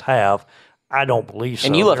Aggies have? I don't believe so.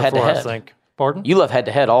 And you love head-to-head. I think. Pardon? You love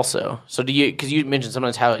head-to-head also. So do you? Because you mentioned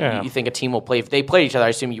sometimes how you think a team will play. If they play each other, I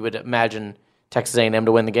assume you would imagine Texas A&M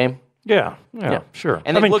to win the game? Yeah, sure.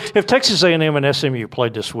 And if Texas A&M and SMU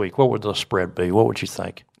played this week, what would the spread be? What would you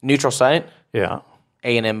think? Neutral site? Yeah.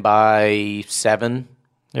 A&M by 7?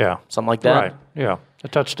 Yeah. Something like that? Right, yeah. A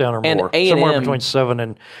touchdown or and more. A&M,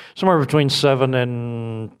 somewhere between 7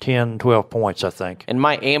 and 10, 12 points, I think. And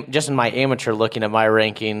just in my amateur looking at my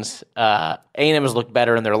rankings, A&M has looked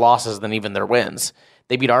better in their losses than even their wins.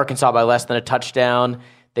 They beat Arkansas by less than a touchdown.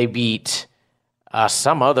 They beat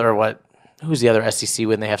who's the other SEC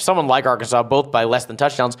win they have? Someone like Arkansas, both by less than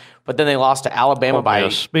touchdowns, but then they lost to Alabama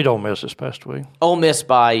beat Ole Miss this past week. Ole Miss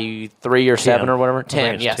by 3 or 7 or whatever.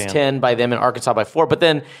 10, yes, 10 by them, and Arkansas by 4. But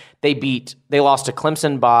then they lost to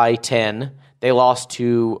Clemson by 10. They lost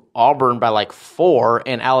to Auburn by like 4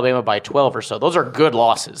 and Alabama by 12 or so. Those are good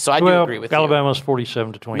losses. So I do agree with Alabama was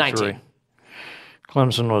 47-23. 19.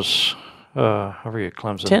 Clemson was, I forget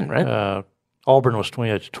Clemson. 10, right? Auburn was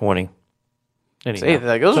 28-20. See,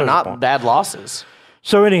 those are not bad losses.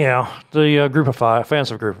 So anyhow, the Group of Five, fans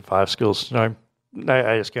of Group of Five schools, I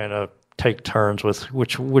just kind of take turns with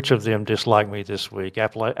which of them dislike me this week.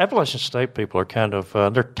 Appalachian State people are kind of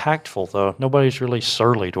they're tactful though. Nobody's really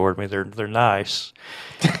surly toward me. They're nice.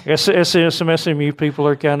 Some SMU people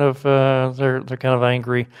are kind of they're kind of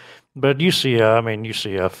angry. But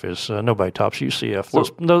UCF is nobody tops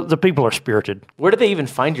UCF. The people are spirited. Where do they even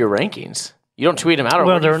find your rankings? You don't tweet them out, or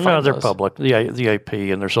well, they're public. The AP,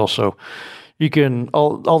 and there's also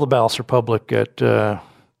all the ballots are public at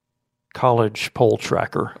College Poll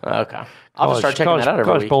Tracker. Okay, I'll just start checking that out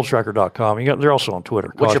every week. CollegePollTracker.com. They're also on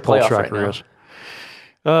Twitter. What's your playoff right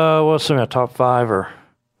now? What's in the top 5 or?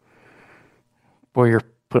 Boy, you're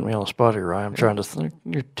putting me on the spot here, Ryan. I'm trying to think.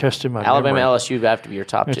 You're testing my Alabama, memory. LSU have to be your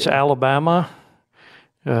top 2. It's Alabama.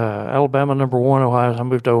 Alabama number 1. Ohio. I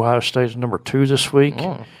moved to Ohio State number 2 this week.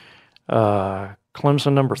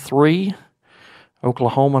 Clemson number 3,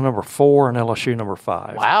 Oklahoma number 4, and LSU number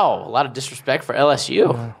 5. Wow, a lot of disrespect for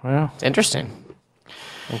LSU. Well, it's interesting.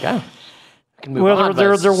 Okay.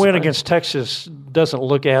 Their win against Texas doesn't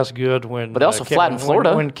look as good when. But they also flattened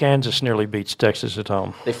Florida when Kansas nearly beats Texas at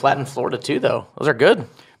home. They flattened Florida too, though. Those are good.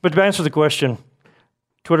 But to answer the question,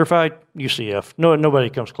 Twitter fight, UCF.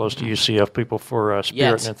 Nobody comes close to UCF people for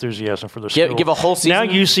spirit and enthusiasm for the school. Give a whole season. Now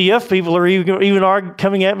UCF people are even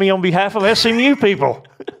coming at me on behalf of SMU people.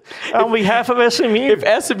 On behalf of SMU.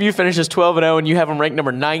 If SMU finishes 12-0 and you have them ranked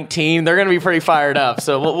number 19, they're going to be pretty fired up.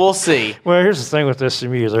 So we'll see. Well, here's the thing with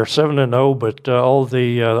SMU. They're 7-0, but all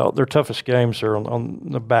their toughest games are on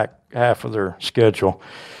the back half of their schedule.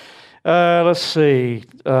 Let's see.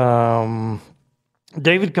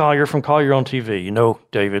 David Collier from Collier on TV. You know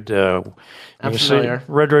David. I'm familiar.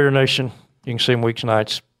 Red Raider Nation. You can see him weeks,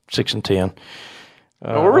 nights, 6 and 10.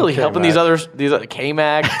 We're really helping these other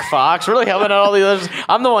K-Mac, Fox. We're really helping out all the others.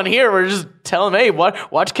 I'm the one here. We're just telling them, hey,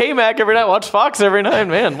 watch K-Mac every night, watch Fox every night,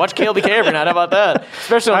 man. Watch KLBK every night. How about that?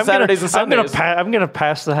 Especially on Saturdays and Sundays. I'm going to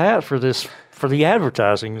pass the hat for the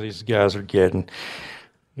advertising these guys are getting.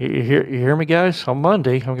 You hear me, guys? On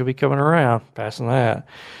Monday, I'm going to be coming around, passing the hat.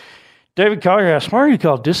 David Collier asked, why are you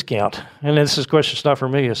called Discount? And this question's not for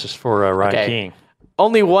me. This is for Ryan King.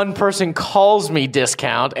 Only one person calls me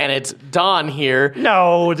Discount, and it's Don here.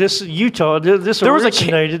 No, this Utah. This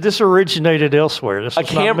originated elsewhere. This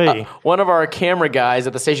was not me. One of our camera guys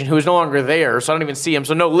at the station who is no longer there, so I don't even see him.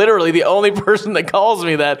 So no, literally the only person that calls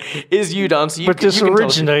me that is you, Don. So this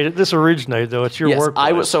originated though. It's your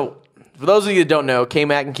workplace. So for those of you that don't know,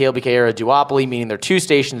 KMAC and KLBK are a duopoly, meaning they're 2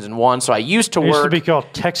 stations in one. So I used to work. It used to be called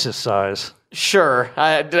Texas Size. Sure.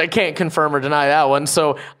 I can't confirm or deny that one.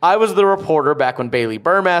 So I was the reporter back when Bailey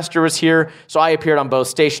Burmaster was here. So I appeared on both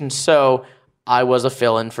stations. So I was a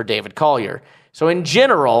fill-in for David Collier. So in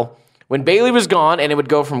general, when Bailey was gone and it would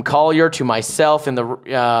go from Collier to myself in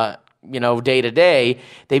the day to day,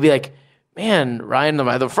 they'd be like, man, Ryan,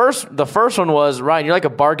 the first one was, Ryan, you're like a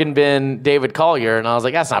bargain bin David Collier. And I was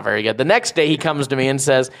like, that's not very good. The next day he comes to me and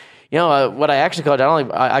says, what I actually called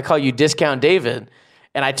you, I call you Discount David.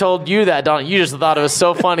 And I told you that, Don. You just thought it was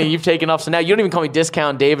so funny. You've taken off. So now you don't even call me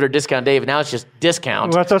Discount David or Discount David. Now it's just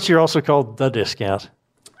Discount. Well, I thought you were also called The Discount.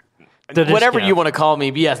 Whatever you want to call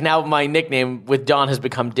me. But yes, now my nickname with Don has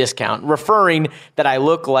become Discount, referring that I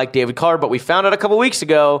look like David Collier. But we found out a couple weeks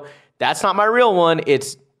ago that's not my real one.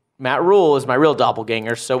 It's Matt Rule is my real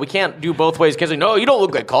doppelganger. So we can't do both ways because no, you don't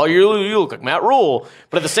look like Collier. You look like Matt Rule.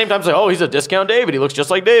 But at the same time, it's like, oh, he's a Discount David. He looks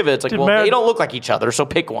just like David. It's like, they don't look like each other. So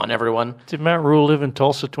pick one, everyone. Did Matt Rule live in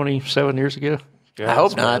Tulsa 27 years ago? I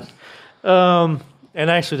hope not. And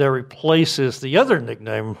actually, that replaces the other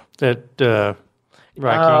nickname that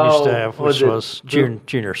Ryan used to have, which was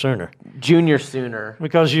Junior Sooner. Junior Sooner.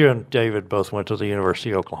 Because you and David both went to the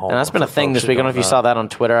University of Oklahoma. And that's been a thing this week. I don't know if you saw that on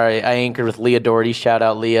Twitter. I anchored with Leah Doherty. Shout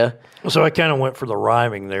out, Leah. So I kind of went for the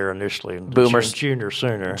rhyming there initially. Boomers. Junior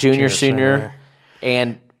Sooner. Junior Sooner.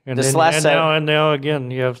 And this last set. And now again,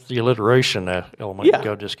 you have the alliteration element. Yeah.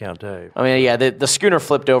 Go Discount Dave. I mean, yeah, the schooner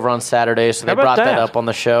flipped over on Saturday, so they brought that up on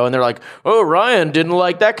the show. And they're like, oh, Ryan didn't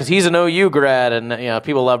like that because he's an OU grad. And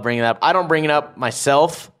people love bringing that up. I don't bring it up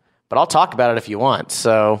myself, but I'll talk about it if you want.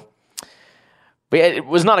 So, but it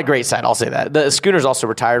was not a great sight, I'll say that. The schooner's also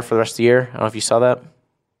retired for the rest of the year. I don't know if you saw that.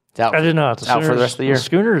 I did not. Out for the rest of the year. The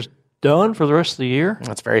schooner's done for the rest of the year?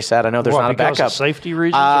 That's very sad. I know there's not a backup. Because of safety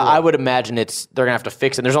reasons? I would imagine they're going to have to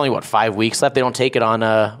fix it. There's only, 5 weeks left? They don't take it on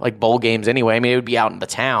like bowl games anyway. I mean, it would be out in the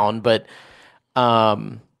town, but...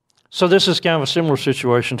 So this is kind of a similar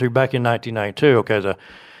situation to back in 1992. Okay, the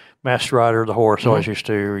Master Rider, the horse, always used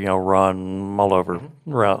to, run all over,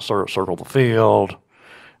 around, sort of circle the field.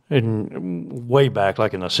 And way back,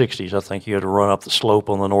 like in the 60s, I think you had to run up the slope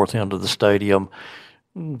on the north end of the stadium.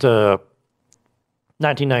 The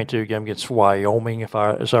 1992 game against Wyoming,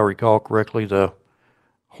 as I recall correctly, the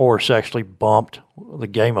horse actually bumped one of the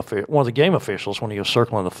game officials when he was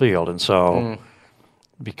circling the field, and so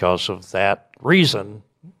because of that reason,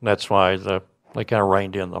 that's why they kind of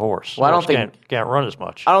reined in the horse. Well, I don't think can't run as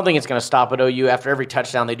much. I don't think it's going to stop at OU. After every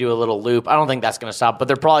touchdown, they do a little loop. I don't think that's going to stop, but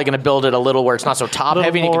they're probably going to build it a little where it's not so top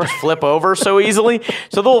heavy and you can just flip over so easily.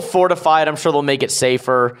 So they'll fortify it. I'm sure they'll make it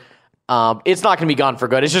safer. It's not going to be gone for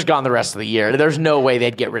good. It's just gone the rest of the year. There's no way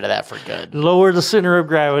they'd get rid of that for good. Lower the center of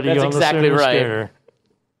gravity. That's on exactly the right. Schooner.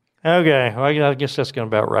 Okay, well, I guess that's going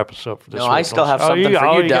to about wrap us up for this week. No, I still have something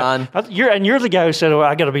for you, Don. You're the guy who said,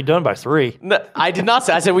 I got to be done by 3. No, I did not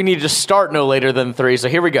say. I said we need to start no later than 3. So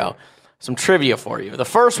here we go. Some trivia for you. The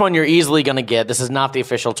first one you're easily going to get. This is not the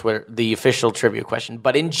official trivia question,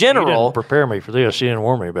 but in general, you didn't prepare me for this. You didn't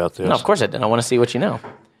warn me about this. No, of course I didn't. I want to see what you know.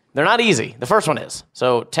 They're not easy. The first one is.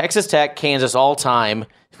 So Texas Tech, Kansas all time.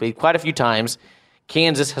 Played quite a few times.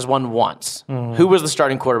 Kansas has won once. Who was the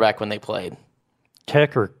starting quarterback when they played?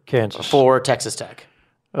 Tech or Kansas? For Texas Tech.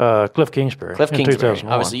 Cliff Kingsbury. Cliff Kingsbury.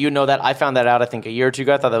 Obviously, you know that. I found that out, I think, a year or two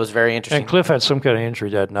ago. I thought that was very interesting. And Cliff had some kind of injury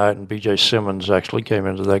that night, and B.J. Simmons actually came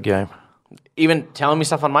into that game. Even telling me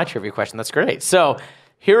stuff on my trivia question. That's great. So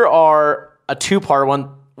here are a two-part one.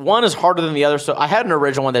 One is harder than the other. So I had an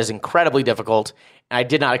original one that is incredibly difficult, and I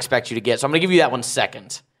did not expect you to get. So I'm going to give you that one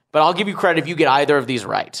second. But I'll give you credit if you get either of these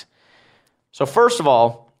right. So first of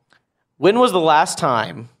all, when was the last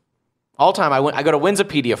time, all time, I go to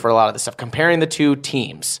Winsipedia for a lot of this stuff, comparing the two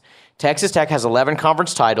teams. Texas Tech has 11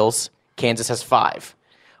 conference titles. Kansas has 5.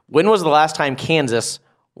 When was the last time Kansas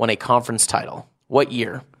won a conference title? What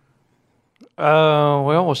year?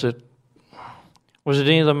 Well, was it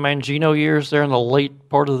any of the Mangino years there in the late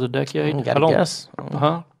part of the decade? You got to guess.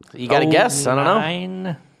 Huh? You got to guess. I don't know.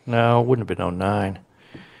 09? No, it wouldn't have been 09.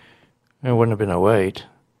 It wouldn't have been 08.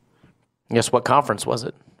 Guess what conference was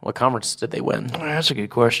it? What conference did they win? That's a good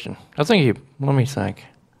question. I think let me think.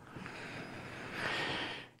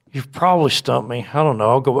 You've probably stumped me. I don't know.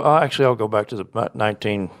 I'll go back to the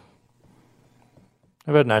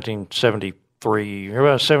 1973 or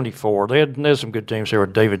about 74. They had some good teams there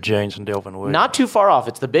with David James and Delvin Williams. Not too far off.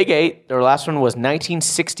 It's the Big 8. Their last one was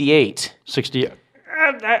 1968. 68.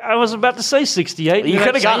 I was about to say 68. You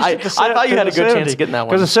could have got. I thought you had a good chance of getting that one.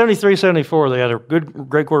 Because in 73, 74, they had a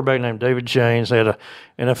great quarterback named David James. They had an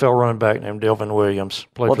NFL running back named Delvin Williams.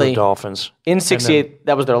 Played for the Dolphins. In 68,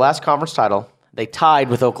 that was their last conference title. They tied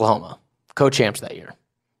with Oklahoma, co-champs that year.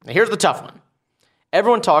 Now, here's the tough one.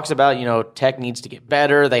 Everyone talks about, Tech needs to get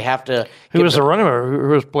better. They have to. Who was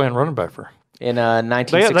playing running back for? In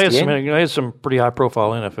 1968? They had some pretty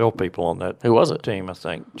high-profile NFL people on that. Who was it? Team, I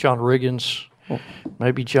think. John Riggins,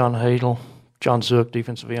 maybe John Hadel, John Zook,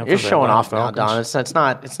 defensive end. You're showing off now, Don. It's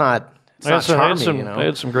not charming, They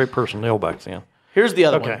had some great personnel back then. Here's the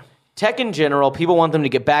other one. Tech in general, people want them to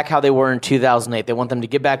get back how they were in 2008. They want them to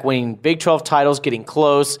get back winning Big 12 titles, getting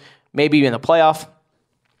close, maybe even the playoff.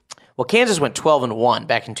 Well, Kansas went 12-1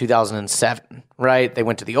 back in 2007, right? They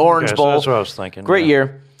went to the Orange Bowl. That's what I was thinking. Great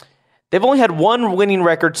year. They've only had one winning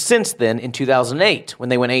record since then in 2008 when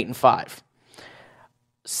they went 8-5.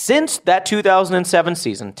 Since that 2007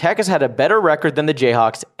 season, Tech has had a better record than the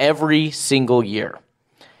Jayhawks every single year.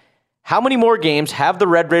 How many more games have the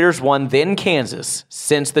Red Raiders won than Kansas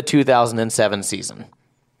since the 2007 season?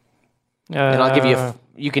 And I'll give you,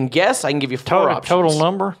 you can guess, I can give you four options. Total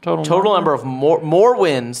number? Total number of more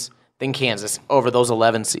wins than Kansas over those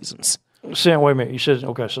 11 seasons. Sam, wait a minute. You said,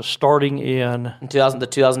 okay, so starting in the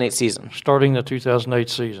 2008 season. Starting the 2008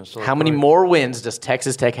 season. So how many more wins does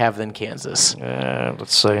Texas Tech have than Kansas?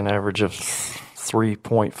 Let's say an average of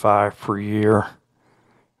 3.5 per year.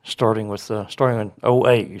 Starting in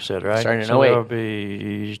 08, you said, right? Starting in 08. So that would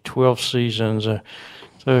be 12 seasons.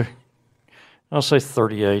 So I'll say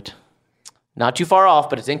 38. Not too far off,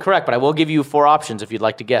 but it's incorrect. But I will give you four options if you'd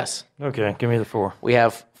like to guess. Okay, give me the four. We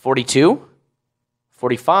have 42,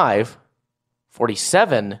 45,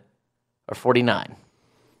 47, or 49.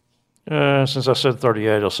 Since I said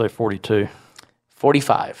 38, I'll say 42.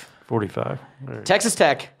 45. 45. Texas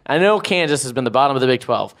Tech, I know Kansas has been the bottom of the Big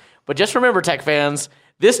 12, but just remember, Tech fans,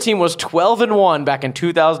 this team was 12-1 back in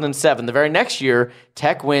 2007. The very next year,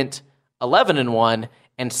 Tech went 11-1,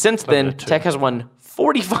 and since then, Tech has won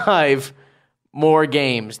 45 more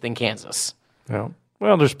games than Kansas. Yeah.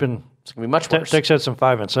 Well, there's been... It's going to be much worse. Tech's had some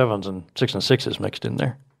 5-7s and 6-6s mixed in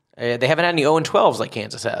there. They haven't had any 0-12s like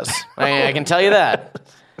Kansas has. I can tell you that.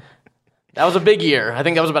 That was a big year. I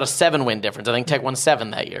think that was about a 7-win difference. I think Tech won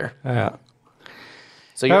 7 that year. Yeah.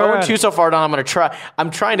 So you're 0-2 so far, Don.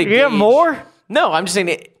 I'm trying to You have more? No, I'm just saying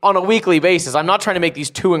it on a weekly basis. I'm not trying to make these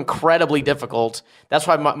too incredibly difficult. That's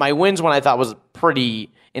why my wins one I thought was pretty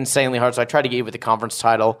insanely hard, so I tried to get you with the conference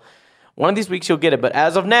title. One of these weeks you'll get it, but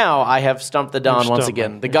as of now, I have stumped the Don once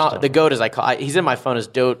again. The GOAT, as I call it. He's in my phone as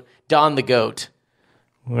Don the GOAT.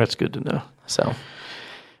 Well, that's good to know. So,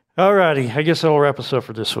 all righty. I guess that'll wrap us up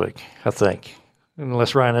for this week, I think.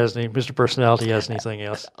 Unless Ryan has Mr. Personality has anything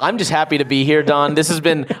else. I'm just happy to be here, Don. This has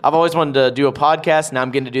been, I've always wanted to do a podcast. Now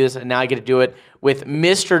I'm getting to do this, and now I get to do it with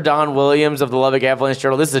Mr. Don Williams of the Lubbock Avalanche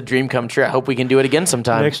Journal. This is a dream come true. I hope we can do it again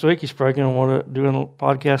sometime. Next week, he's probably going to want to do a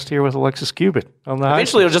podcast here with Alexis Cubitt.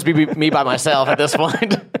 Eventually, it'll just be me by myself at this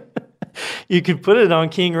point. You could put it on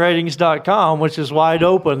kingratings.com, which is wide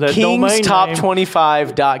open. That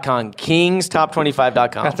KingsTop25.com.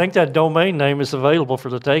 KingsTop25.com. I think that domain name is available for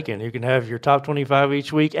the taking. You can have your top 25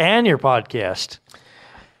 each week and your podcast.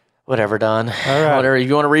 Whatever, Don. All right. Whatever. If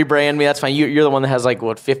you want to rebrand me, that's fine. You're the one that has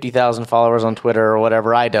 50,000 followers on Twitter or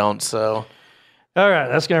whatever. I don't. So. All right,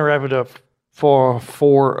 that's going to wrap it up from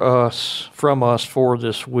us for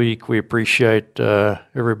this week. We appreciate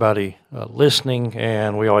everybody listening,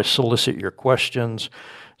 and we always solicit your questions.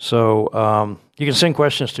 So you can send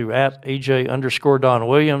questions to @AJ_Don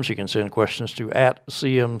Williams. You can send questions to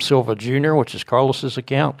 @CM Silva Jr., which is Carlos's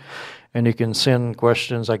account. And you can send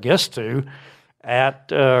questions, I guess, to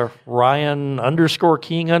 @Ryan_King_now.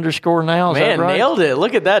 Is Man, that right? nailed it.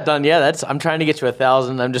 Look at that, Don. Yeah, I'm trying to get to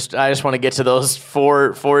 1,000. I just want to get to those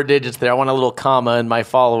four digits there. I want a little comma in my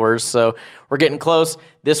followers. So we're getting close.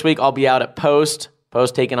 This week I'll be out at Post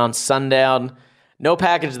taking on Sundown. No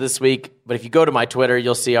package this week, but if you go to my Twitter,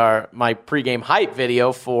 you'll see my pregame hype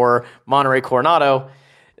video for Monterey Coronado.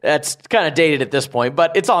 That's kind of dated at this point,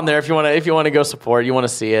 but it's on there if you want to go support. You want to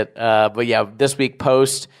see it. But yeah, this week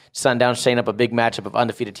Post Sundown setting up a big matchup of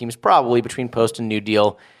undefeated teams, probably between Post and New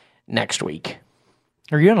Deal next week.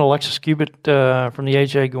 Are you and Alexis Cubitt from the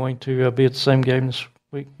AJ going to be at the same game this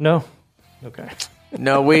week? No? Okay.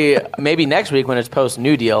 No, we maybe next week when it's Post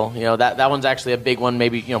New Deal. That one's actually a big one,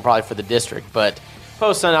 maybe probably for the district. But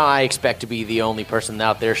Post Sundown, I expect to be the only person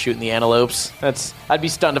out there shooting the antelopes. I'd be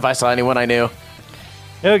stunned if I saw anyone I knew.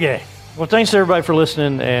 Okay. Well, thanks everybody for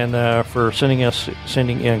listening and for sending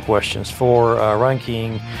in questions. For Ryan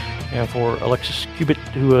King and for Alexis Cubitt,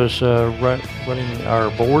 who is running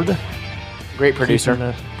our board. Great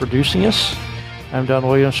producer. Producing us. I'm Don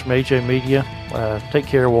Williams from AJ Media. Take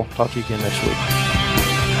care. We'll talk to you again next week.